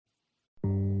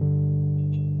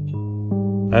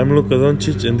I'm Luka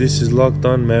Doncic, and this is Locked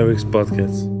On Mavericks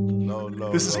podcast.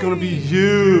 This is gonna be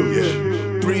huge.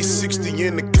 Yeah. 360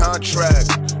 in the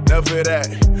contract, never that.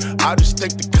 I just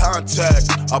take the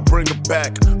contact, I bring it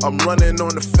back. I'm running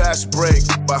on the fast break,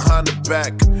 behind the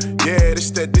back. Yeah,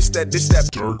 this that.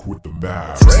 Dirk with the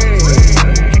Mavs.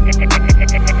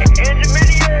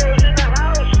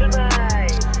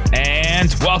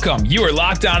 And welcome. You are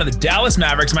locked on to the Dallas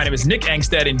Mavericks. My name is Nick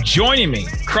Engstead, and joining me,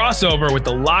 crossover with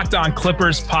the Locked On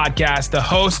Clippers podcast, the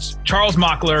hosts, Charles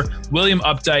Mockler, William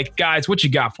Updike. Guys, what you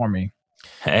got for me?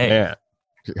 Hey. Yeah.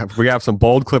 We have some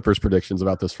bold Clippers predictions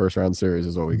about this first round series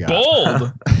is what we got.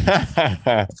 Bold?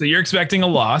 So you're expecting a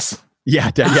loss? Yeah,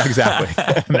 exactly.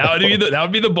 that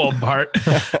would be the bold part.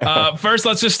 First,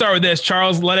 let's just start with this.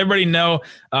 Charles, let everybody know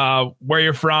where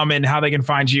you're from and how they can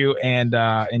find you,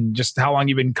 and just how long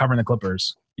you've been covering the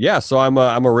Clippers. Yeah, so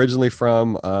I'm originally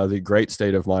from the great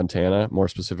state of Montana, more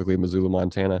specifically Missoula,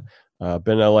 Montana.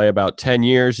 Been in LA about 10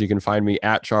 years. You can find me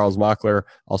at Charles Mockler.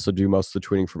 Also do most of the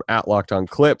tweeting from at Locked On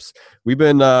Clips. We've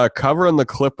been covering the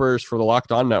Clippers for the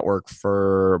Locked On Network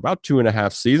for about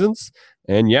 2.5 seasons.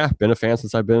 And yeah, been a fan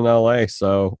since I've been in LA.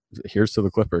 So here's to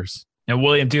the Clippers. And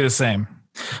William, do the same.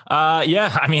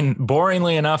 Yeah, I mean,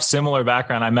 boringly enough, similar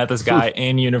background. I met this guy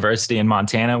in university in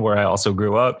Montana, where I also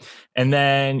grew up. And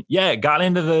then, yeah, got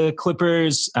into the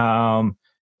Clippers.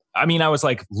 I mean, I was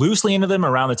like loosely into them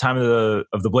around the time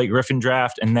of the Blake Griffin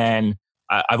draft. And then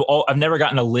I've never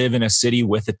gotten to live in a city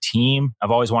with a team.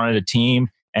 I've always wanted a team.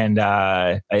 And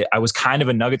I was kind of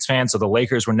a Nuggets fan, so the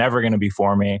Lakers were never going to be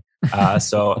for me.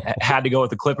 So had to go with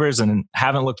the Clippers and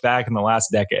haven't looked back in the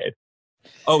last decade.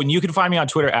 Oh, and you can find me on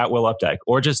Twitter at Will Updike,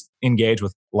 or just engage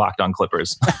with Locked On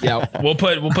Clippers. Yeah, we'll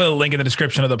put a link in the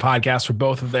description of the podcast for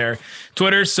both of their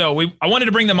Twitters. So I wanted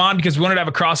to bring them on because we wanted to have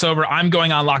a crossover. I'm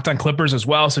going on Locked On Clippers as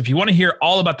well. So if you want to hear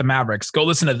all about the Mavericks, go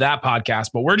listen to that podcast.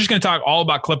 But we're just going to talk all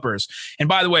about Clippers. And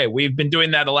by the way, we've been doing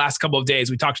that the last couple of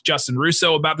days. We talked to Justin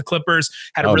Russo about the Clippers,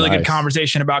 had a really good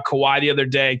conversation about Kawhi the other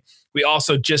day. We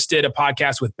also just did a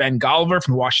podcast with Ben Golliver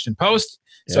from the Washington Post.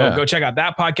 So go check out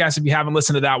that podcast if you haven't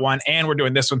listened to that one. And we're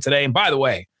doing this one today. And by the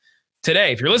way,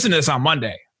 today, if you're listening to this on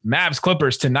Monday, Mavs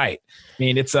Clippers tonight. I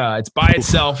mean, it's by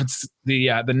itself. It's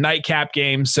the nightcap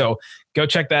game. So go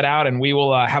check that out, and we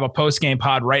will have a post-game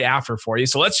pod right after for you.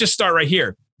 So let's just start right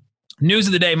here. News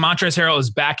of the day, Montrezl Harrell is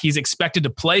back. He's expected to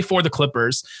play for the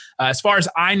Clippers. As far as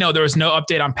I know, there was no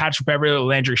update on Patrick Beverley or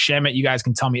Landry Shamet. You guys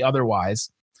can tell me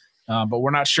otherwise. But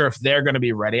we're not sure if they're going to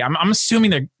be ready. I'm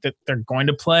assuming that they're going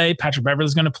to play. Patrick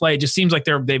Beverley's going to play. It just seems like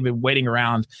they've been waiting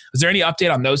around. Is there any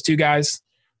update on those two guys?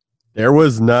 There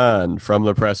was none from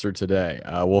the presser today.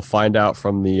 We'll find out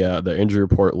from the injury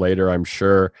report later, I'm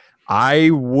sure. I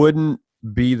wouldn't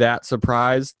be that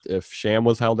surprised if Sham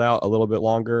was held out a little bit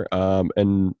longer.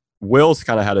 And Will's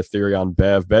kind of had a theory on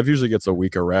Bev. Bev usually gets a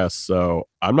week of rest, so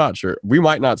I'm not sure. We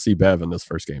might not see Bev in this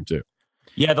first game too.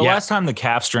 Yeah, last time the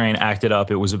calf strain acted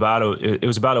up, it was about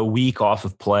a week off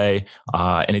of play,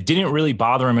 and it didn't really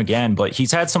bother him again. But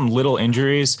he's had some little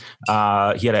injuries. He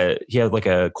had like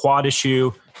a quad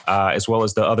issue, as well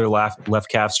as the other left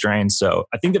calf strain. So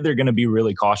I think that they're going to be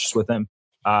really cautious with him.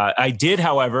 I did,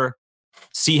 however,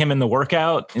 see him in the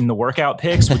workout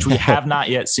pics, which we have not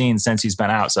yet seen since he's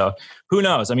been out. So who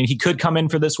knows? I mean, he could come in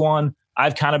for this one.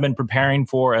 I've kind of been preparing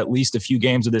for at least a few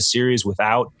games of this series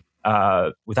without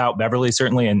Beverley,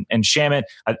 certainly. And Shamet,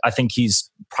 I think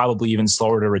he's probably even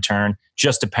slower to return,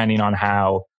 just depending on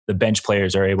how the bench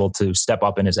players are able to step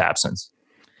up in his absence.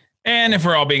 And if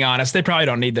we're all being honest, they probably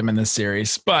don't need them in this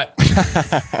series. But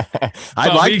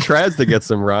I'd like Trez to get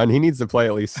some run. He needs to play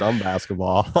at least some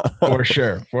basketball. For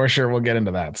sure. We'll get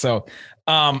into that. So,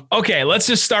 okay, let's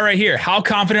just start right here. How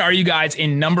confident are you guys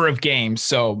in number of games?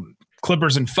 So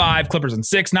Clippers in 5, Clippers in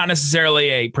 6, not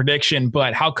necessarily a prediction,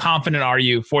 but how confident are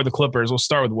you for the Clippers? We'll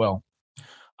start with Will.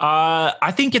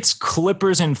 I think it's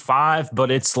Clippers in 5, but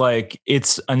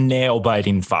it's a nail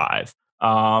biting 5.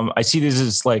 I see this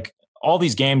as like all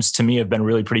these games to me have been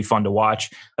really pretty fun to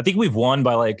watch. I think we've won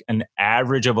by like an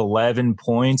average of 11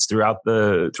 points throughout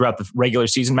the regular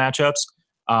season matchups.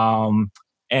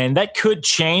 And that could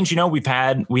change. You know, we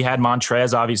had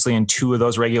Montrez obviously in 2 of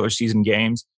those regular season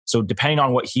games. So depending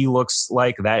on what he looks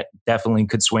like, that definitely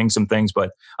could swing some things.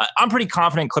 But I'm pretty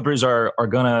confident Clippers are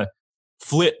going to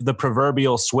flip the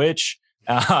proverbial switch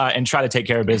and try to take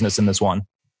care of business in this one.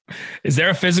 Is there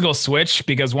a physical switch?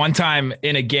 Because one time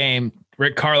in a game,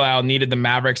 Rick Carlisle needed the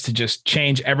Mavericks to just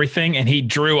change everything, and he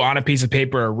drew on a piece of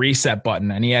paper a reset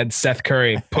button, and he had Seth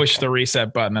Curry push the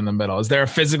reset button in the middle. Is there a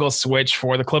physical switch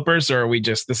for the Clippers, or are we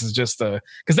just, this is just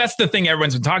because that's the thing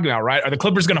everyone's been talking about, right? Are the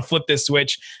Clippers going to flip this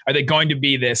switch? Are they going to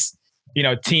be this,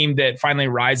 team that finally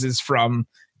rises from,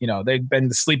 they've been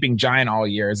the sleeping giant all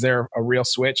year. Is there a real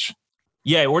switch?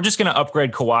 Yeah, we're just going to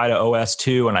upgrade Kawhi to OS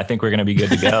 2, and I think we're going to be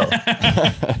good to go.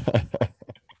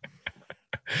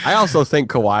 I also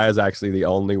think Kawhi is actually the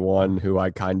only one who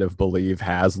I kind of believe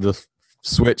has the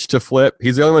switch to flip.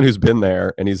 He's the only one who's been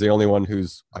there, and he's the only one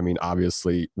who's,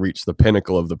 obviously reached the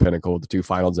pinnacle of the pinnacle with the 2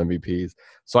 finals MVPs.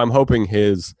 So I'm hoping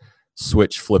his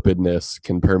switch flippedness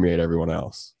can permeate everyone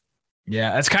else.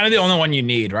 Yeah, that's kind of the only one you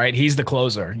need, right? He's the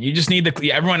closer. You just need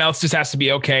everyone else just has to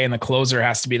be okay, and the closer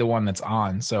has to be the one that's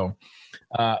on. So,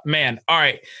 man, all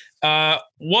right.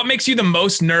 What makes you the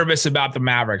most nervous about the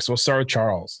Mavericks? We'll start with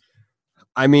Charles.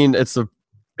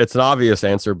 It's an obvious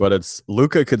answer, but it's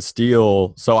Luka could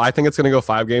steal. So I think it's going to go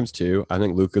 5 games too. I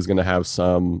think Luka's going to have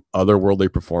some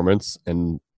otherworldly performance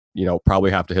and,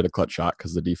 probably have to hit a clutch shot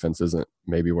because the defense isn't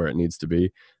maybe where it needs to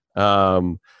be.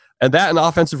 And that and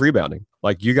offensive rebounding.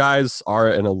 Like, you guys are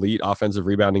an elite offensive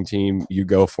rebounding team. You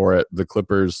go for it. The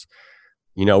Clippers,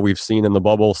 we've seen in the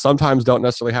bubble, sometimes don't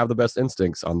necessarily have the best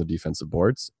instincts on the defensive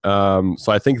boards. So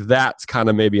I think that's kind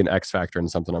of maybe an X factor and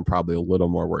something I'm probably a little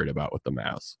more worried about with the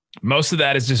Mavs. Most of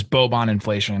that is just Boban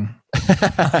inflation.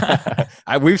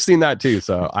 We've seen that too,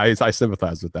 so I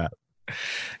sympathize with that.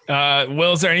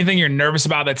 Will, is there anything you're nervous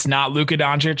about that's not Luka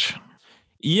Doncic?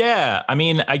 Yeah,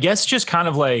 I guess just kind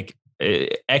of like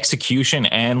execution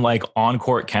and like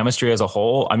on-court chemistry as a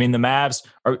whole. The Mavs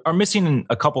are missing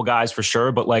a couple guys for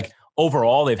sure, but like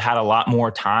overall, they've had a lot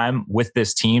more time with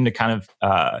this team to kind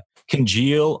of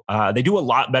congeal. They do a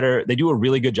lot better. They do a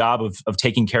really good job of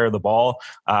taking care of the ball,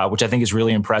 which I think is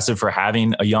really impressive for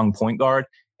having a young point guard.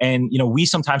 And, we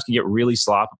sometimes can get really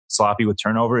sloppy with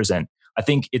turnovers. And I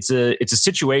think it's a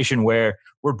situation where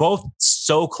we're both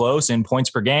so close in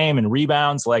points per game and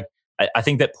rebounds. Like, I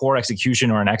think that poor execution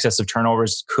or an excess of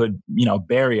turnovers could,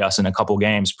 bury us in a couple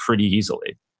games pretty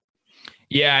easily.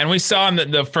 Yeah, and we saw in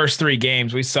the first 3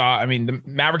 games, the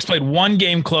Mavericks played 1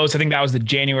 game close. I think that was the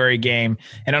January game.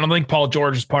 And I don't think Paul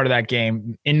George was part of that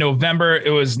game. In November,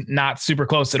 it was not super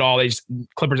close at all.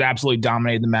 Clippers absolutely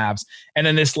dominated the Mavs. And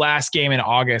then this last game in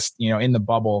August, in the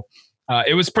bubble,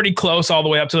 it was pretty close all the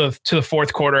way up to the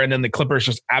fourth quarter. And then the Clippers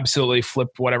just absolutely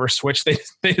flipped whatever switch they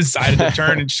decided to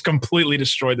turn and just completely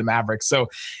destroyed the Mavericks. So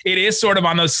it is sort of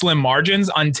on those slim margins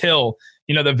until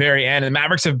the very end. And the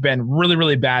Mavericks have been really,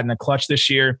 really bad in the clutch this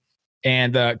year.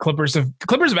 And the Clippers have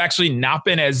actually not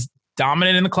been as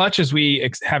dominant in the clutch as we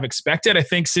have expected. I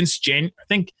think since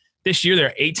this year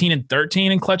they're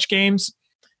 18-13 in clutch games.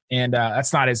 And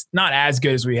that's not as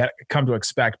good as we had come to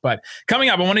expect. But coming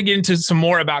up, I want to get into some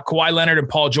more about Kawhi Leonard and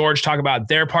Paul George, talk about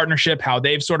their partnership, how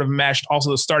they've sort of meshed,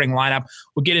 also the starting lineup.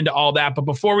 We'll get into all that. But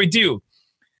before we do,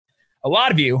 a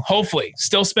lot of you, hopefully,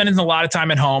 still spending a lot of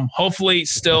time at home, hopefully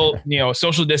still,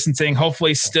 social distancing,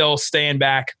 hopefully still staying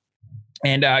back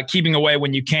and keeping away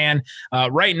when you can.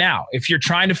 Right now, if you're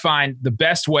trying to find the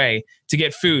best way to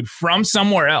get food from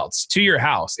somewhere else to your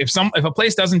house, if a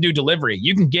place doesn't do delivery,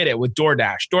 you can get it with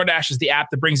DoorDash. DoorDash is the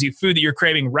app that brings you food that you're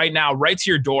craving right now, right to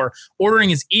your door. Ordering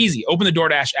is easy. Open the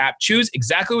DoorDash app, choose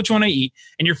exactly what you want to eat,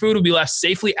 and your food will be left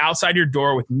safely outside your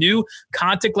door with new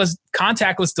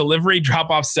contactless delivery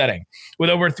drop-off setting. With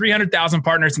over 300,000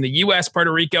 partners in the U.S.,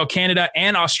 Puerto Rico, Canada,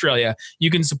 and Australia, you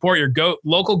can support your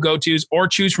local go-tos or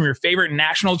choose from your favorite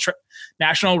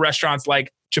national restaurants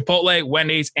like Chipotle,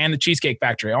 Wendy's, and the Cheesecake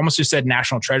Factory. I almost just said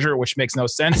national treasure, which makes no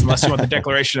sense unless you want the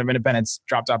Declaration of Independence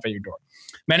dropped off at your door.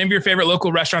 Many of your favorite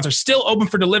local restaurants are still open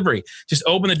for delivery. Just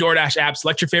open the DoorDash app,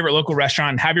 select your favorite local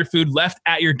restaurant, and have your food left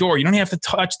at your door. You don't even have to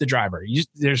touch the driver.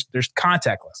 There's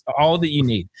contactless, all that you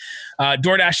need.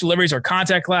 DoorDash deliveries are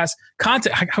contactless.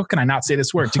 How can I not say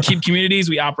this word? To keep communities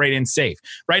we operate in safe.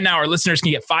 Right now, our listeners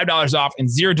can get $5 off and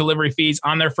 0 delivery fees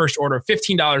on their first order of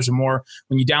 $15 or more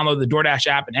when you download the DoorDash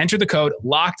app and enter the code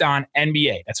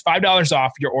LOCKEDONNBA. That's $5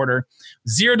 off your order,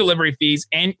 0 delivery fees,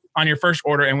 and on your first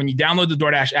order. And when you download the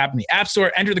DoorDash app in the App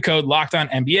Store, enter the code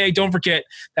LOCKEDONNBA. Don't forget,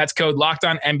 that's code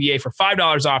LOCKEDONNBA for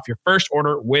 $5 off your first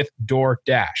order with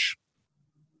DoorDash.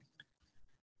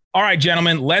 All right,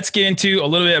 gentlemen, let's get into a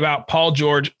little bit about Paul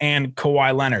George and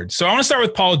Kawhi Leonard. So I want to start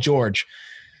with Paul George.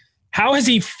 How has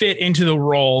he fit into the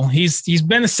role? He's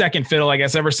been the second fiddle, I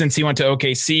guess, ever since he went to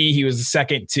OKC. He was the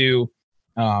second to,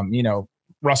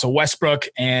 Russell Westbrook,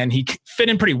 and he fit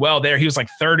in pretty well there. He was like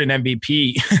third in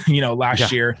MVP,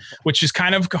 last year, which is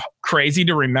kind of crazy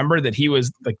to remember that he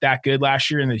was like that good last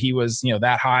year and that he was,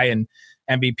 that high in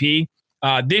MVP.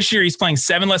 This year, he's playing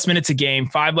 7 less minutes a game,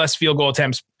 5 less field goal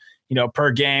attempts,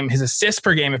 per game. His assists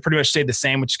per game have pretty much stayed the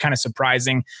same, which is kind of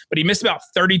surprising. But he missed about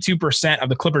 32% of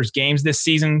the Clippers games this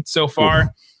season so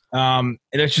far.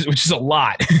 which is a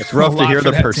lot. It's rough to hear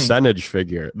the percentage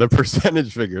figure. The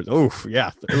percentage figures. Oof,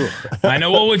 yeah. Oof. I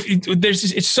know. Well,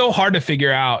 it's so hard to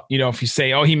figure out, if you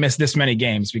say, oh, he missed this many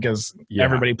games because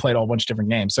everybody played a whole bunch of different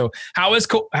games. So how is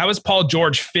Paul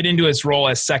George fit into his role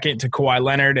as second to Kawhi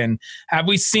Leonard? And have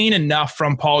we seen enough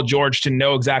from Paul George to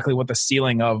know exactly what the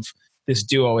ceiling of this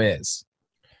duo is?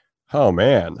 Oh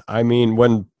man. I mean,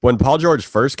 when Paul George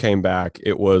first came back,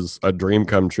 it was a dream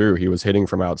come true. He was hitting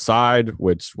from outside,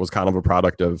 which was kind of a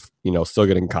product of, still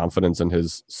getting confidence in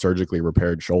his surgically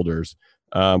repaired shoulders.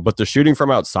 But the shooting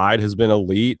from outside has been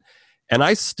elite. And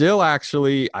I think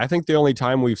the only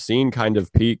time we've seen kind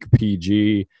of peak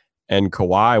PG and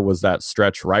Kawhi was that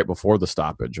stretch right before the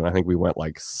stoppage. And I think we went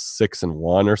like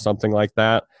 6-1 or something like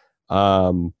that.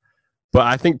 But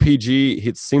I think PG,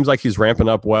 it seems like he's ramping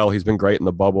up well. He's been great in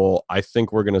the bubble. I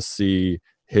think we're going to see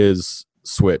his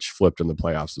switch flipped in the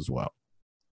playoffs as well.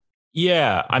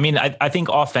 Yeah. I mean, I think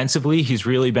offensively, he's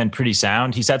really been pretty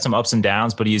sound. He's had some ups and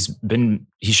downs, but he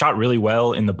shot really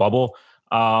well in the bubble.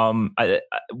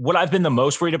 What I've been the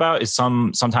most worried about is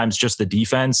sometimes just the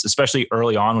defense, especially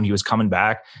early on when he was coming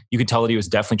back. You could tell that he was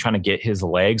definitely trying to get his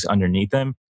legs underneath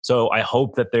him. So I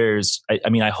hope that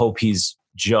I hope he's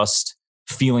just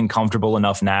feeling comfortable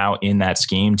enough now in that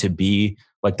scheme to be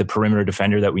like the perimeter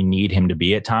defender that we need him to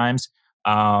be at times.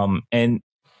 And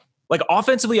like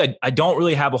offensively, I don't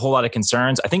really have a whole lot of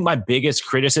concerns. I think my biggest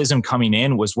criticism coming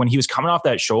in was when he was coming off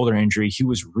that shoulder injury, he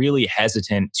was really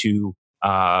hesitant to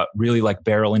really like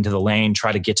barrel into the lane,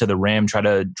 try to get to the rim, try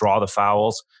to draw the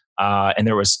fouls. And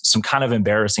there was some kind of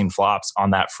embarrassing flops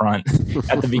on that front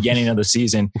at the beginning of the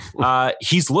season.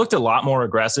 He's looked a lot more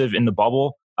aggressive in the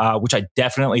bubble, which I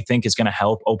definitely think is going to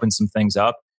help open some things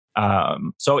up.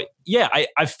 So yeah,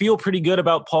 I feel pretty good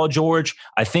about Paul George.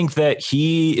 I think that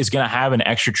he is going to have an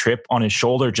extra chip on his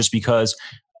shoulder just because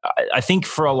I think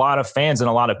for a lot of fans and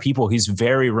a lot of people, he's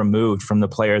very removed from the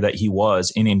player that he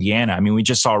was in Indiana. I mean, we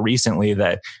just saw recently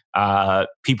that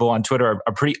people on Twitter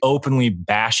are pretty openly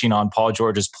bashing on Paul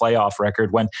George's playoff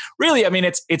record when really, I mean,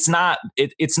 it's not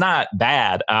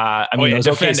bad.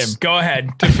 Defend him. Go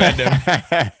ahead. Defend him.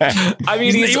 I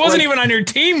mean, he wasn't even on your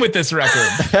team with this record.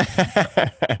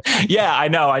 Yeah, I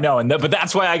know. But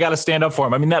that's why I got to stand up for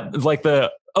him. I mean, that like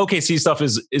the OKC stuff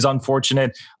is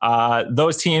unfortunate.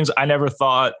 Those teams, I never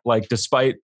thought, like,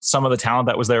 despite some of the talent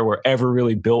that was there, were ever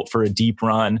really built for a deep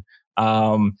run.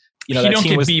 You don't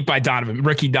get beat by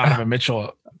rookie Donovan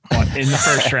Mitchell in the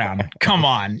first round. Come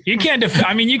on, you can't.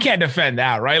 You can't defend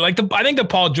that, right? Like I think the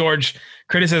Paul George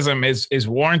criticism is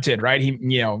warranted, right? He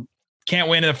can't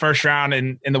win in the first round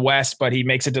in the West, but he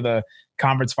makes it to the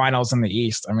conference finals in the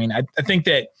East. I mean, I think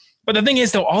that. But the thing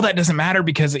is, though, all that doesn't matter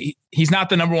because he's not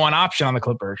the number one option on the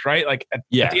Clippers, right? Like at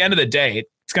the end of the day,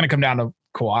 it's going to come down to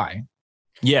Kawhi.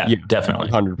 Yeah, definitely.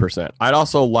 100%. I'd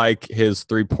also like his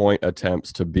 3-point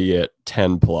attempts to be at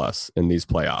 10 plus in these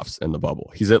playoffs in the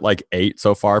bubble. He's at like 8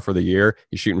 so far for the year.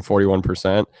 He's shooting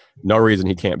 41%. No reason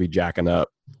he can't be jacking up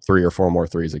 3 or 4 more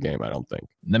threes a game, I don't think.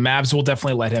 The Mavs will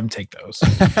definitely let him take those.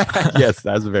 Yes,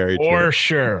 that's very true. For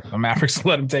sure. The Mavericks will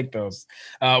let him take those,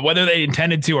 whether they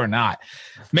intended to or not.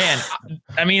 Man,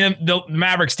 I mean, the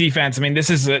Mavericks defense, I mean, this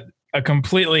is a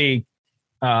completely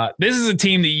this is a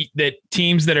team that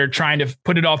teams that are trying to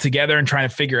put it all together and trying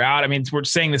to figure out. I mean, we're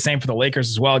saying the same for the Lakers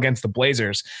as well against the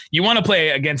Blazers. You want to play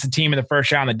against a team in the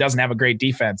first round that doesn't have a great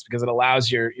defense because it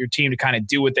allows your team to kind of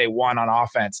do what they want on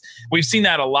offense. We've seen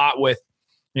that a lot with,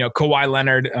 Kawhi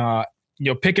Leonard,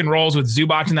 pick and rolls with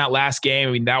Zubac in that last game.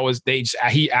 I mean,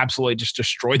 he absolutely just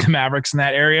destroyed the Mavericks in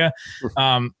that area.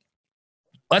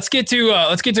 Let's get to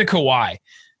Kawhi.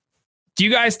 Do you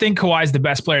guys think Kawhi is the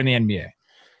best player in the NBA?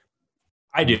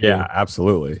 I do. Yeah,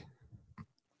 absolutely.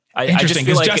 Interesting,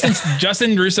 because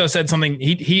Justin Russo said something.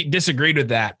 He disagreed with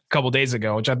that a couple days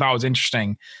ago, which I thought was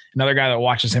interesting. Another guy that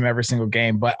watches him every single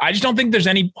game, but I just don't think there's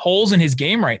any holes in his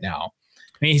game right now.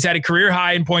 I mean, he's had a career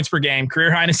high in points per game,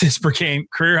 career high in assists per game,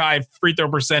 career high free throw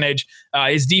percentage.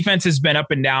 His defense has been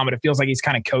up and down, but it feels like he's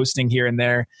kind of coasting here and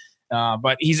there.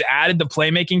 But he's added the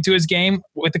playmaking to his game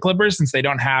with the Clippers since they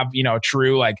don't have a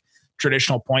true like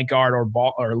traditional point guard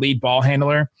or lead ball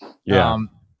handler. Yeah.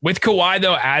 With Kawhi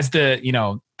though, as the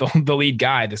lead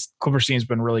guy, this Clippers team's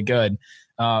been really good.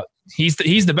 He's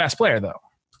the best player though.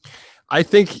 I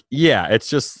think, yeah,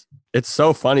 it's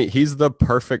so funny. He's the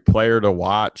perfect player to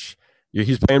watch.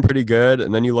 He's playing pretty good.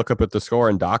 And then you look up at the score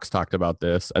and Doc's talked about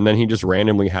this. And then he just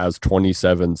randomly has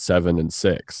 27, 7, and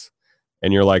 6.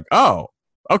 And you're like, oh,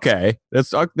 okay,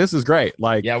 this is great.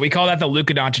 Like, yeah, we call that the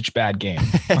Luka Doncic bad game.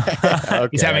 Okay.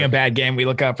 He's having a bad game. We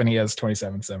look up and he has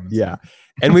 27, 7. Yeah.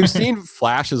 And we've seen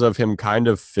flashes of him kind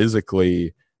of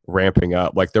physically ramping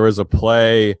up. Like there was a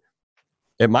play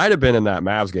It might have been in that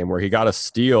Mavs game where he got a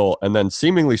steal and then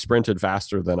seemingly sprinted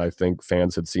faster than I think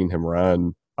fans had seen him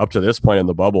run up to this point in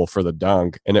the bubble for the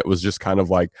dunk. And it was just kind of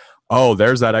like, oh,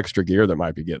 there's that extra gear that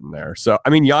might be getting there. So,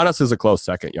 I mean, Giannis is a close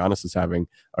second. Giannis is having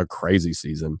a crazy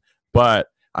season. But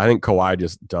I think Kawhi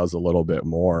just does a little bit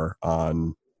more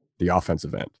on the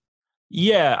offensive end.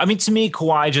 Yeah, I mean, to me,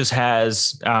 Kawhi just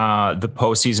has the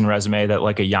postseason resume that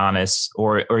like a Giannis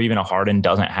or even a Harden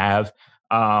doesn't have.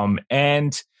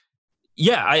 And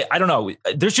yeah, I don't know.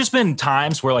 There's just been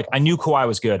times where like I knew Kawhi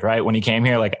was good, right? When he came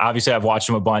here, like obviously I've watched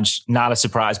him a bunch, not a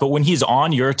surprise. But when he's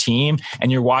on your team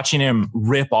and you're watching him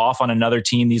rip off on another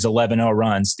team, these 11-0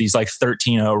 runs, these like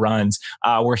 13-0 runs,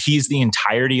 where he's the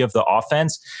entirety of the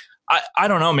offense. I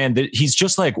don't know, man. He's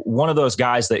just like one of those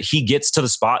guys that he gets to the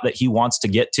spot that he wants to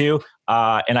get to.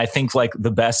 And I think like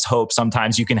the best hope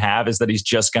sometimes you can have is that he's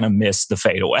just going to miss the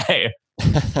fadeaway.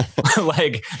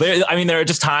 Like, I mean, there are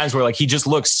just times where like he just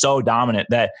looks so dominant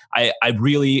that I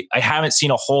haven't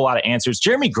seen a whole lot of answers.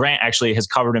 Jeremy Grant actually has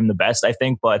covered him the best, I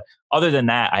think. But other than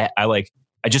that,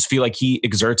 I just feel like he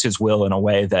exerts his will in a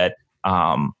way that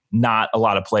not a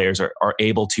lot of players are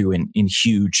able to in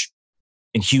huge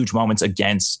moments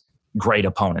against great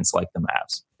opponents like the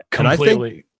Mavs.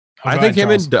 Completely. I think him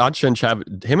and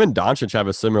Doncic have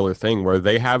a similar thing where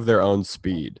they have their own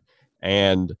speed,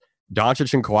 and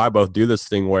Doncic and Kawhi both do this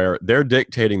thing where they're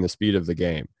dictating the speed of the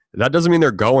game. That doesn't mean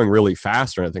they're going really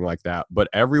fast or anything like that, but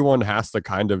everyone has to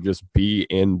kind of just be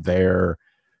in their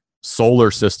solar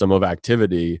system of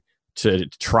activity to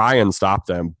try and stop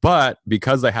them. But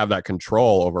because they have that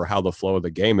control over how the flow of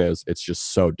the game is, it's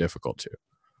just so difficult to.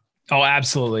 Oh,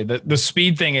 absolutely. The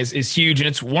speed thing is huge. And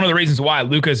it's one of the reasons why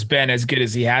Luka's been as good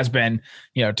as he has been,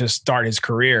 to start his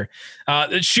career.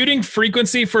 The shooting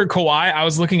frequency for Kawhi, I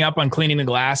was looking up on Cleaning the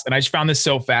Glass, and I just found this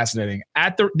so fascinating.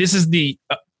 This is the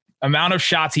amount of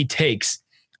shots he takes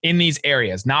in these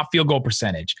areas, not field goal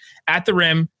percentage. At the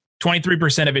rim,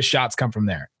 23% of his shots come from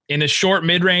there. In the short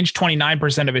mid-range,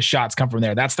 29% of his shots come from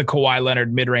there. That's the Kawhi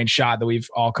Leonard mid-range shot that we've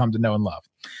all come to know and love.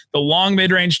 The long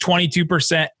mid-range,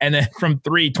 22%, and then from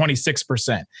three,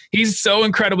 26%. He's so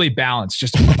incredibly balanced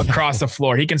just across the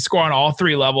floor. He can score on all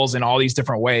three levels in all these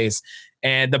different ways.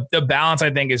 And the balance,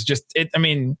 I think, is just it. I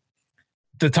mean,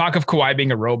 the talk of Kawhi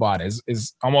being a robot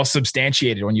is almost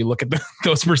substantiated when you look at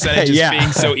those percentages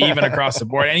being so even across the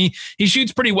board. And he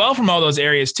shoots pretty well from all those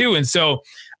areas too. And so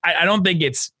I don't think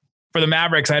it's, for the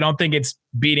Mavericks, I don't think it's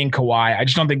beating Kawhi. I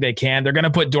just don't think they can. They're going to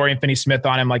put Dorian Finney-Smith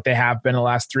on him like they have been the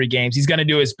last 3 games. He's going to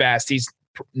do his best. He's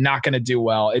not going to do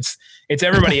well. It's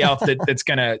everybody else that's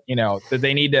going to, that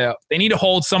they need to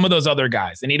hold some of those other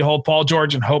guys. They need to hold Paul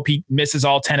George and hope he misses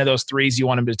all 10 of those threes you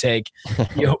want him to take.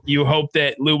 You hope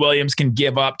that Lou Williams can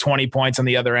give up 20 points on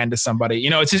the other end to somebody.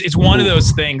 It's one of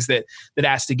those things that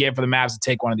has to give for the Mavs to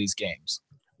take one of these games.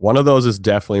 One of those is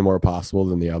definitely more possible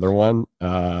than the other one.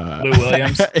 Lou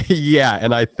Williams. Yeah,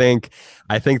 and I think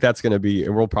that's going to be,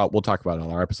 and we'll talk about it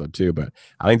on our episode too, but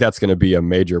I think that's going to be a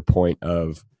major point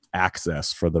of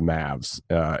access for the Mavs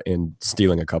in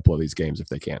stealing a couple of these games if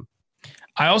they can.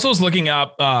 I also was looking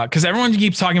up because everyone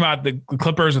keeps talking about the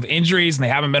Clippers with injuries and they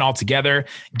haven't been all together.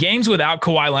 Games without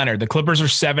Kawhi Leonard, the Clippers are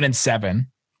 7-7,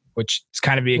 which is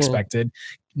kind of be expected.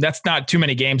 That's not too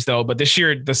many games though, but this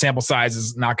year the sample size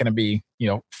is not going to be,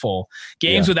 full.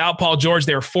 Games without Paul George,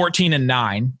 they were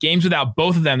 14-9. Games without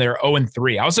both of them, they were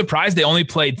 0-3. I was surprised they only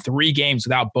played 3 games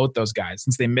without both those guys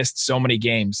since they missed so many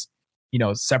games,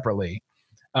 separately.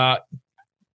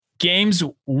 Games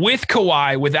with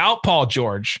Kawhi without Paul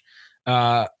George, they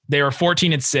were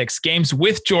 14-6. Games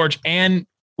with George and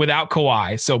without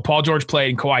Kawhi. So Paul George played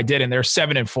and Kawhi didn't. They're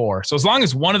 7-4. So as long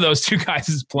as one of those two guys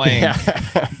is playing,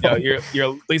 you're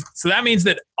at least. So that means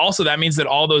that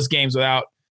all those games without,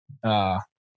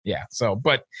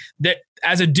 but that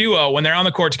as a duo, when they're on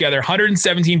the court together,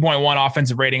 117.1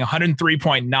 offensive rating,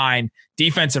 103.9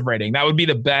 defensive rating. That would be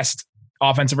the best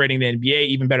offensive rating in the NBA,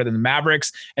 even better than the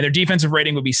Mavericks. And their defensive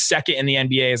rating would be second in the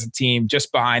NBA as a team,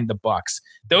 just behind the Bucks.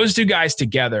 Those two guys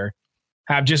together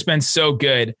have just been so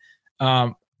good.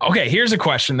 Okay, here's a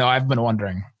question, though, I've been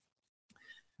wondering.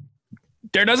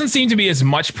 There doesn't seem to be as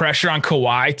much pressure on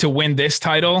Kawhi to win this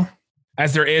title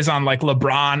as there is on like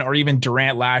LeBron or even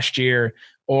Durant last year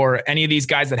or any of these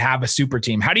guys that have a super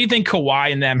team. How do you think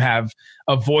Kawhi and them have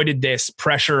avoided this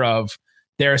pressure of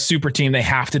they're a super team, they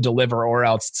have to deliver or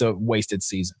else it's a wasted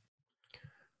season?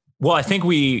 Well, I think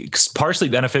we partially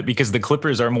benefit because the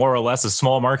Clippers are more or less a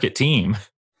small market team.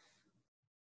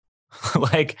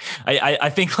 Like, I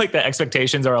think like the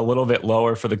expectations are a little bit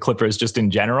lower for the Clippers just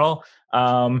in general.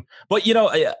 But,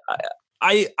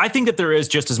 I think that there is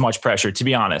just as much pressure, to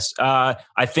be honest.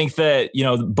 I think that,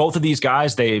 both of these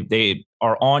guys, they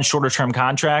are on shorter term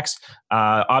contracts.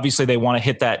 Obviously, they want to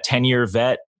hit that 10-year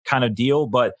vet kind of deal.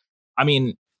 But I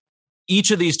mean,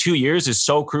 each of these 2 years is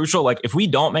so crucial. Like, if we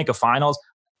don't make a finals,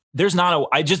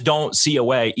 I just don't see a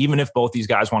way, even if both these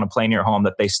guys want to play near home,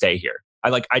 that they stay here.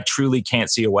 I truly can't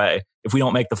see a way, if we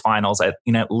don't make the finals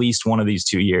in at least one of these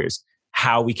 2 years,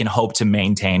 how we can hope to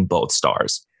maintain both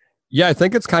stars. Yeah, I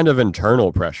think it's kind of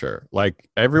internal pressure. Like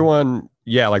everyone,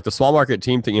 like the small market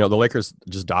team thing, the Lakers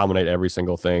just dominate every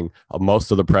single thing. Most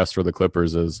of the press for the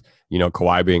Clippers is,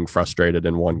 Kawhi being frustrated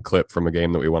in one clip from a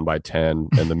game that we won by 10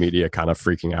 and the media kind of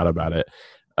freaking out about it.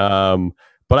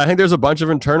 But I think there's a bunch of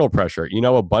internal pressure.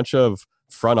 A bunch of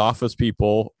front office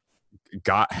people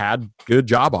had good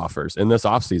job offers in this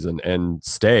offseason and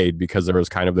stayed because there was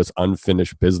kind of this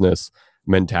unfinished business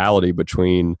mentality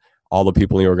between all the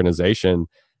people in the organization.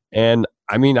 And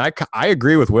I mean, I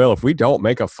agree with Will. If we don't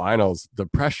make a finals, the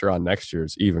pressure on next year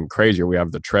is even crazier. We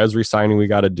have the Trez re-signing we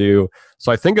got to do.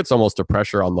 So I think it's almost a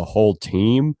pressure on the whole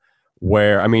team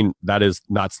where, I mean, that's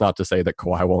not to say that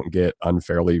Kawhi won't get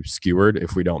unfairly skewered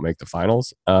if we don't make the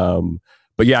finals.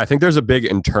 But yeah, I think there's a big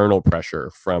internal pressure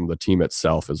from the team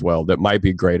itself as well that might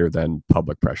be greater than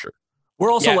public pressure.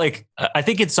 We're also I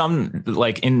think it's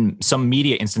in some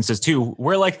media instances too,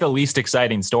 we're like the least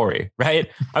exciting story, right?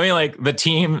 I mean, like the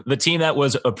team that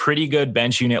was a pretty good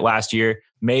bench unit last year,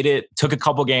 took a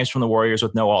couple games from the Warriors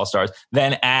with no All-Stars,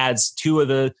 then adds two of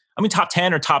the, top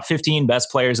 10 or top 15 best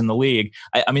players in the league.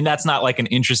 I mean, that's not like an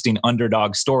interesting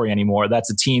underdog story anymore. That's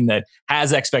a team that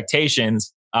has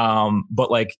expectations, but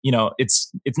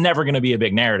it's never going to be a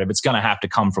big narrative. It's going to have to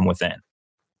come from within.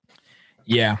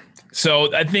 Yeah.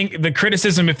 So I think the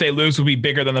criticism if they lose will be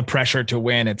bigger than the pressure to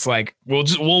win. It's like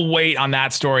we'll wait on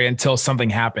that story until something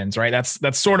happens, right?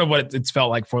 That's sort of what it's felt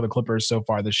like for the Clippers so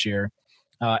far this year.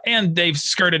 And they've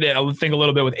skirted it, I think, a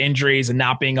little bit with injuries and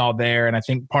not being all there. And I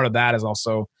think part of that is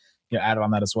also added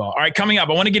on that as well. All right, coming up,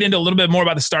 I want to get into a little bit more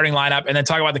about the starting lineup and then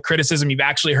talk about the criticism you've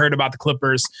actually heard about the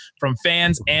Clippers from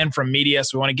fans and from media.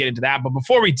 So we want to get into that. But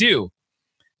before we do,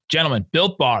 gentlemen,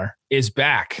 Built Bar is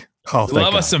back. Oh,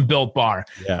 love us some Built Bar.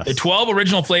 Yes. The 12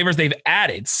 original flavors, they've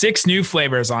added 6 new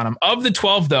flavors on them. Of the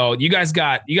 12, though, you guys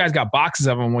got boxes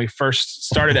of them when we first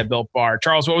started at Built Bar.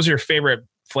 Charles, what was your favorite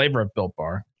flavor of Built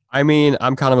Bar? I mean,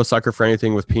 I'm kind of a sucker for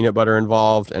anything with peanut butter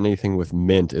involved, anything with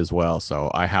mint as well. So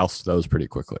I housed those pretty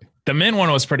quickly. The mint one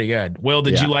was pretty good. Will,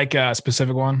 did you like a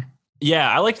specific one?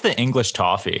 Yeah, I liked the English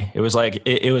toffee. It was like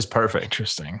it was perfect.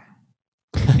 Interesting.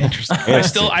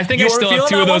 I think I still have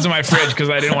 2 of those in my fridge because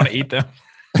I didn't want to eat them.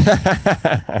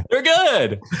 They're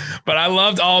good, but I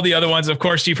loved all the other ones. Of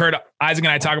course, you've heard Isaac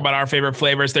and I talk about our favorite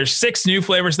flavors. There's 6 new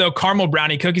flavors though: caramel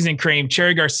brownie, cookies and cream,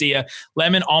 cherry Garcia,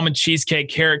 lemon almond cheesecake,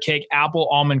 carrot cake, apple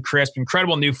almond crisp.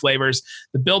 Incredible new flavors.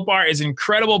 The Built Bar is an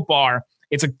incredible bar.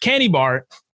 It's a candy bar.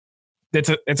 It's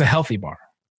a healthy bar.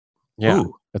 Yeah.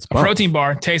 Ooh. It's a protein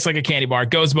bar, tastes like a candy bar,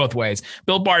 goes both ways.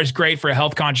 Built Bar is great for a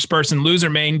health-conscious person, lose or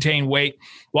maintain weight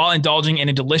while indulging in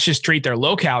a delicious treat. They're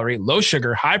low-calorie,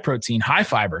 low-sugar, high-protein,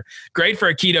 high-fiber. Great for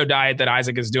a keto diet that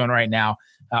Isaac is doing right now.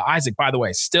 Isaac, by the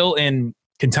way, still in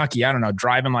Kentucky, I don't know,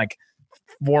 driving like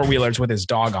 4-wheelers with his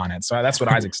dog on it. So that's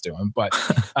what Isaac's doing. But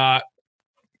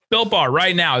Built Bar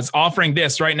right now is offering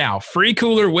this right now. Free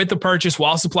cooler with the purchase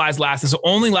while supplies last. This will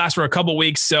only last for a couple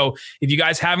weeks. So if you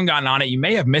guys haven't gotten on it, you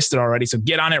may have missed it already. So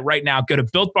get on it right now. Go to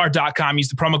BuiltBar.com. Use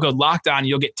the promo code LOCKEDON.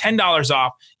 You'll get $10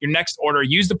 off your next order.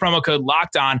 Use the promo code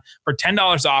LOCKEDON for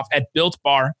 $10 off at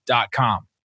BuiltBar.com.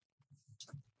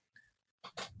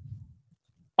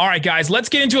 All right, guys, let's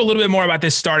get into a little bit more about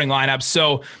this starting lineup.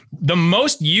 So the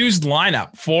most used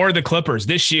lineup for the Clippers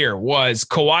this year was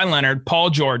Kawhi Leonard, Paul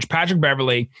George, Patrick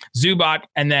Beverley, Zubac,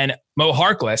 and then Mo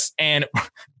Harkless. And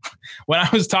when I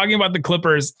was talking about the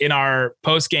Clippers in our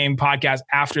post-game podcast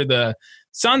after the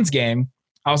Suns game,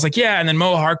 I was like, yeah, and then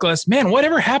Mo Harkless. Man,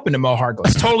 whatever happened to Mo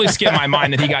Harkless? Totally skipped my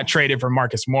mind that he got traded for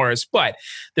Marcus Morris. But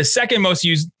the second most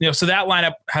used, so that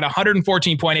lineup had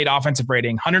 114.8 offensive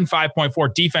rating,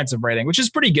 105.4 defensive rating, which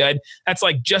is pretty good. That's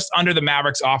like just under the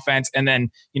Mavericks offense, and then,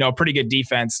 a pretty good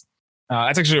defense.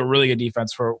 That's actually a really good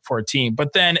defense for a team.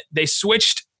 But then they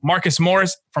switched Marcus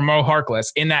Morris for Mo Harkless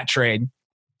in that trade.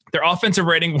 Their offensive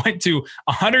rating went to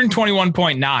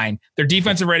 121.9. Their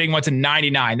defensive rating went to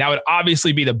 99. That would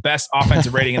obviously be the best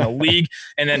offensive rating in the league,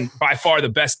 and then by far the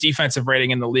best defensive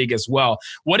rating in the league as well.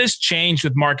 What has changed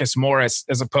with Marcus Morris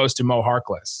as opposed to Mo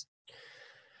Harkless?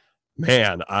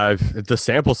 Man, the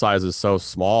sample size is so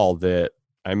small that,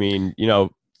 I mean,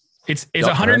 It's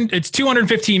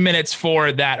 215 minutes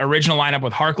for that original lineup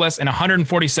with Harkless and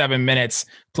 147 minutes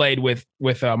played with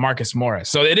Marcus Morris.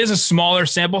 So it is a smaller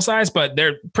sample size, but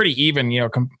they're pretty even,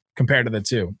 compared to the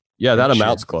two. Yeah, that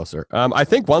amounts closer. I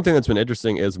think one thing that's been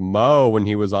interesting is Mo, when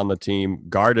he was on the team,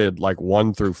 guarded like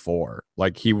 1 through 4.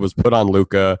 Like he was put on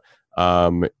Luka.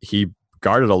 He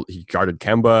guarded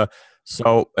Kemba.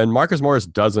 So, and Marcus Morris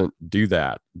doesn't do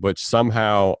that, which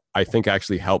somehow I think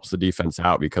actually helps the defense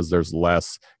out because there's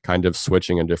less kind of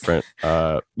switching and different,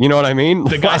 you know what I mean?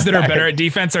 The guys that are better at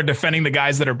defense are defending the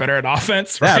guys that are better at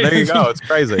offense. Right? Yeah, there you go. It's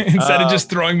crazy. Instead of just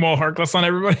throwing more Harkless on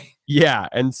everybody. Yeah.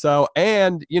 And so,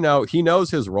 he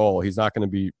knows his role. He's not going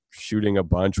to be shooting a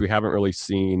bunch. We haven't really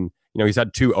seen, he's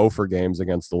had 2 0-for games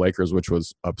against the Lakers, which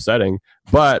was upsetting,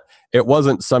 but it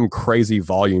wasn't some crazy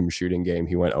volume shooting game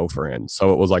he went 0-for in.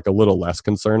 So it was like a little less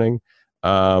concerning.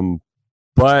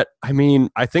 But I mean,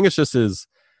 I think it's just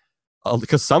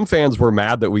because some fans were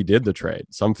mad that we did the trade.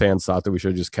 Some fans thought that we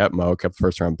should have just kept Mo, kept the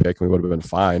first round pick, and we would have been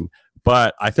fine.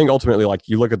 But I think ultimately, like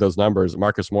you look at those numbers,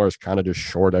 Marcus Morris kind of just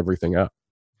shored everything up.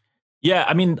 Yeah,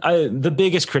 I mean, the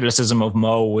biggest criticism of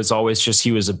Mo was always just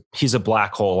he's a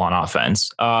black hole on offense.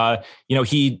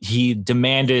 He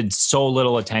demanded so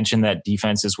little attention that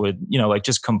defenses would,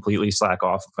 just completely slack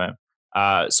off of him.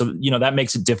 So that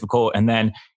makes it difficult. And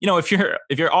then, if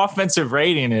your offensive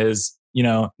rating is,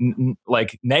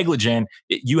 like negligent,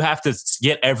 you have to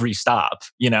get every stop,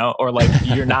 or like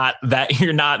you're not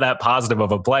that positive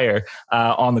of a player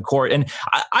on the court. And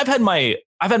I've had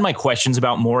my questions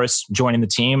about Morris joining the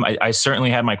team. I certainly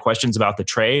had my questions about the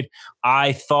trade.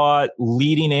 I thought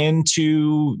leading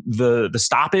into the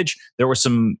stoppage, there were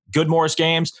some good Morris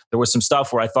games. There was some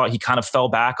stuff where I thought he kind of fell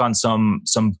back on some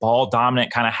ball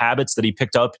dominant kind of habits that he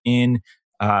picked up in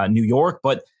New York.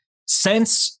 But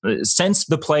since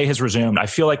the play has resumed, I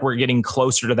feel like we're getting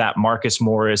closer to that Marcus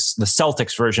Morris, the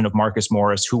Celtics version of Marcus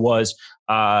Morris, who was,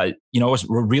 was a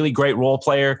really great role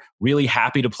player, really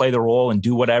happy to play the role and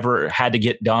do whatever had to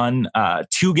get done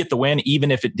to get the win,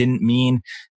 even if it didn't mean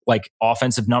like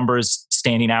offensive numbers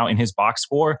standing out in his box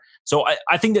score. So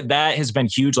I think that has been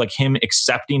huge, like him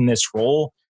accepting this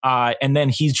role. And then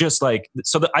he's just like,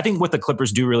 I think what the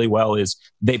Clippers do really well is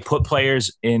they put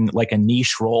players in like a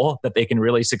niche role that they can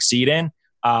really succeed in.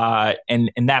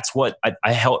 And that's what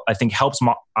I think helps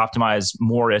optimize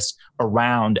Morris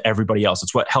around everybody else.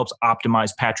 It's what helps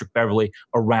optimize Patrick Beverley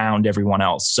around everyone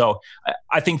else. So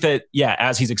I think that,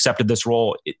 as he's accepted this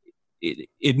role,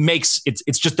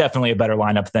 it's just definitely a better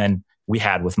lineup than we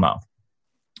had with Mo.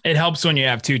 It helps when you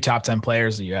have 2 top 10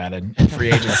 players that you added in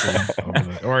free agency,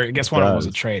 or I guess one of them was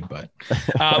a trade. But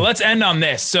let's end on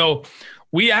this. So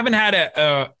we haven't had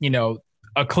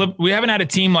we haven't had a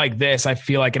team like this, I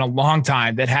feel like, in a long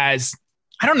time that has.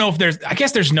 I don't know if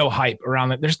there's no hype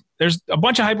around it. There's a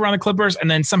bunch of hype around the Clippers, and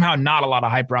then somehow not a lot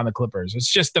of hype around the Clippers.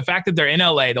 It's just the fact that they're in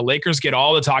LA. The Lakers get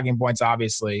all the talking points,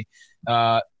 obviously.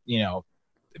 It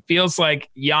feels like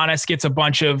Giannis gets a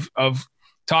bunch of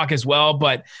talk as well,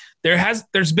 but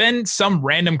there's been some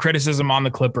random criticism on the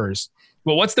Clippers.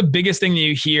 Well, what's the biggest thing that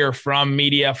you hear from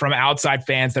media, from outside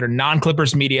fans that are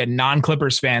non-Clippers media,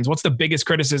 non-Clippers fans? What's the biggest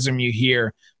criticism you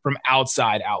hear from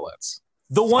outside outlets?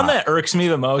 The one that irks me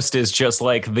the most is just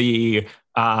like the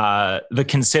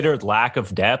considered lack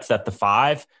of depth at the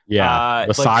 5. Yeah,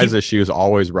 the size issue is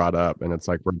always brought up, and it's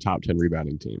like we're a top 10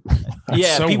 rebounding team.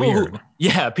 Yeah, so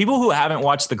people who haven't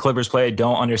watched the Clippers play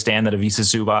don't understand that Ivica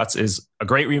Zubac is a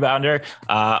great rebounder,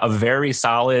 a very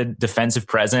solid defensive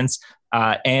presence.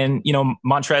 And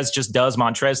Montrez just does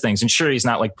Montrez things. And sure, he's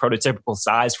not like prototypical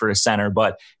size for a center,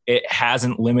 but it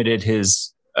hasn't limited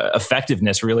his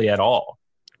effectiveness really at all.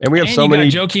 And we have so many.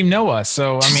 Joakim Noah.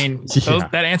 So, I mean,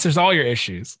 that answers all your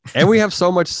issues. And we have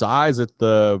so much size at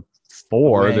the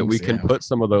 4 that we can put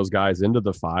some of those guys into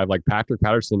the 5. Like Patrick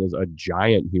Patterson is a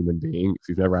giant human being. If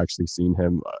you've never actually seen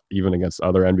him, even against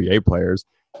other NBA players.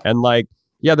 And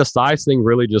the size thing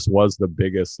really just was the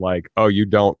biggest, you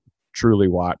don't truly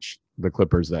watch the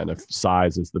Clippers then if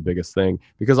size is the biggest thing.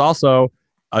 Because also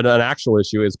an actual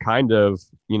issue is kind of,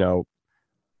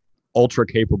 ultra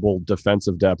capable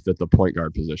defensive depth at the point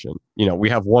guard position. We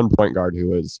have one point guard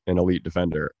who is an elite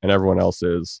defender, and everyone else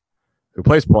who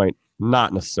plays point,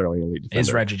 not necessarily an elite defender.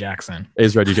 Is Reggie Jackson.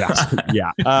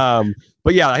 Yeah.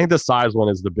 But I think the size one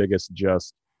is the biggest,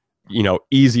 just,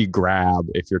 easy grab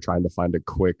if you're trying to find a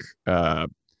quick,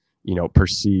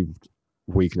 perceived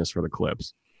weakness for the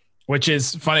Clips. Which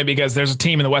is funny because there's a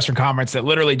team in the Western Conference that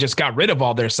literally just got rid of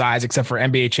all their size except for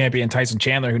NBA champion Tyson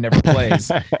Chandler, who never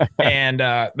plays. And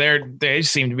they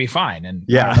seem to be fine. And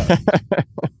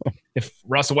if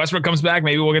Russell Westbrook comes back,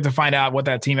 maybe we'll get to find out what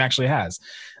that team actually has.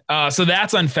 So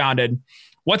that's unfounded.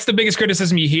 what's the biggest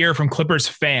criticism you hear from Clippers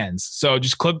fans? So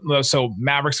so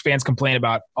Mavericks fans complain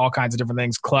about all kinds of different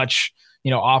things, clutch,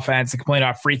 offense, they complain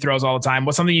about free throws all the time.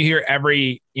 What's something you hear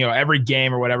every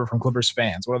game or whatever from Clippers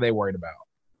fans? What are they worried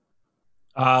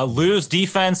about? Lose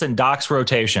defense and Doc's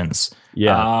rotations.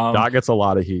 Yeah, Doc gets a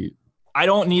lot of heat. I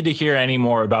don't need to hear any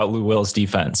more about Lou Will's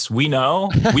defense. We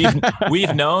know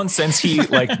we've known since he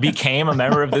became a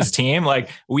member of this team.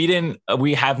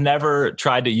 We have never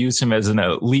tried to use him as an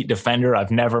elite defender.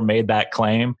 I've never made that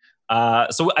claim.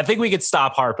 So I think we could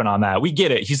stop harping on that. We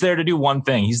get it. He's there to do one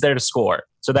thing. He's there to score.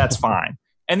 So that's fine.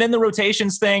 And then the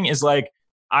rotations thing is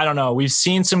I don't know. We've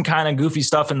seen some kind of goofy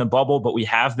stuff in the bubble, but we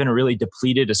have been really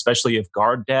depleted, especially of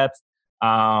guard depth.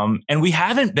 And we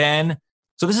haven't been.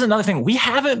 So this is another thing. We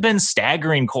haven't been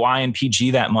staggering Kawhi and PG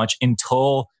that much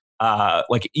until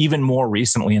even more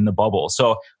recently in the bubble.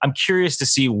 So I'm curious to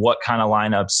see what kind of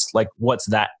lineups, what's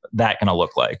that going to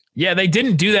look like? Yeah, they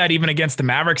didn't do that even against the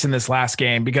Mavericks in this last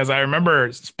game, because I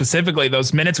remember specifically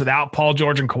those minutes without Paul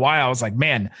George and Kawhi. I was like,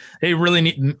 man, they really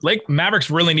need,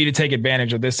 Mavericks really need to take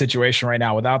advantage of this situation right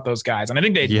now without those guys. And I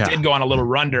think they did go on a little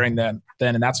run during then,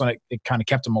 and that's when it kind of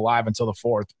kept them alive until the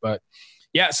fourth. But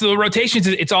yeah, so the rotations,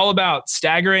 it's all about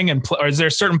staggering, or is there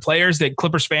certain players that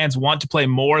Clippers fans want to play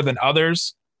more than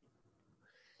others?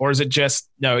 Or is it just,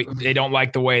 no, they don't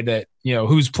like the way that,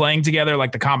 who's playing together,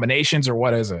 like the combinations, or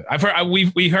what is it?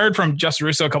 We heard from Justin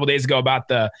Russo a couple days ago about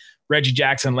the Reggie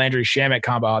Jackson, Landry Shamet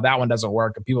combo. That one doesn't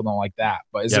work, and people don't like that.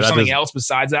 But is there something else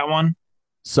besides that one?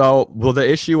 So, the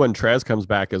issue when Trez comes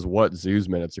back is what Zoo's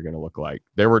minutes are going to look like.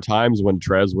 There were times when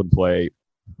Trez would play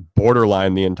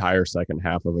borderline the entire second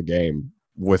half of a game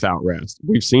without rest.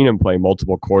 We've seen him play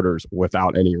multiple quarters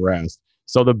without any rest.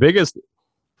 So the biggest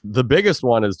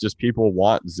one is just people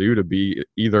want Zoo to be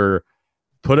either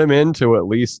put him in to at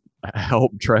least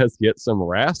help Trez get some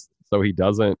rest so he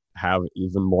doesn't have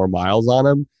even more miles on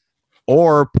him,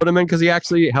 or put him in because he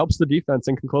actually helps the defense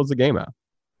and can close the game out.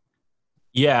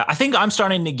 Yeah, I think I'm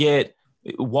starting to get,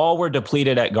 while we're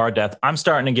depleted at guard depth, I'm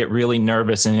starting to get really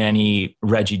nervous in any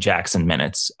Reggie Jackson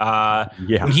minutes.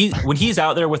 When he's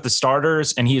out there with the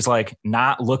starters and he's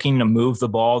not looking to move the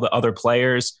ball to other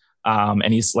players,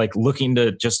 and he's looking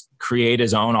to just create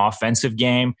his own offensive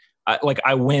game.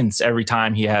 I wince every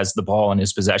time he has the ball in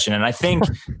his possession. And I think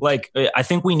I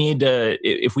think we need to,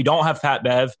 if we don't have Pat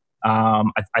Bev,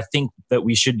 I think that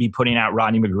we should be putting out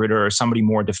Rodney Magruder or somebody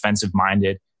more defensive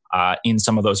minded in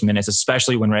some of those minutes,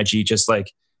 especially when Reggie just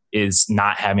is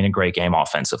not having a great game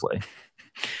offensively.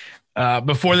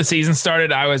 Before the season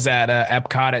started, I was at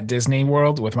Epcot at Disney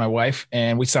World with my wife,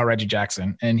 and we saw Reggie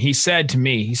Jackson. And he said to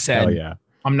me, "Oh, yeah.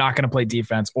 I'm not going to play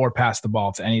defense or pass the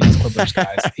ball to any of these Clippers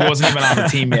guys." He wasn't even on the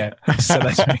team yet. So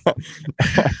that's me.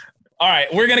 All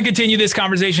right, we're going to continue this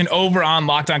conversation over on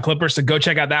Locked On Clippers, so go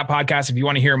check out that podcast if you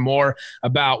want to hear more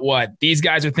about what these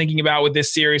guys are thinking about with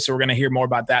this series. So we're going to hear more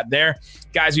about that there.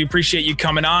 Guys, we appreciate you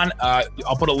coming on.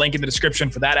 I'll put a link in the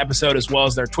description for that episode as well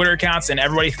as their Twitter accounts. And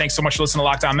everybody, thanks so much for listening to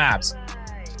Locked On Mavs.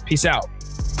 Peace out.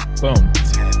 Boom.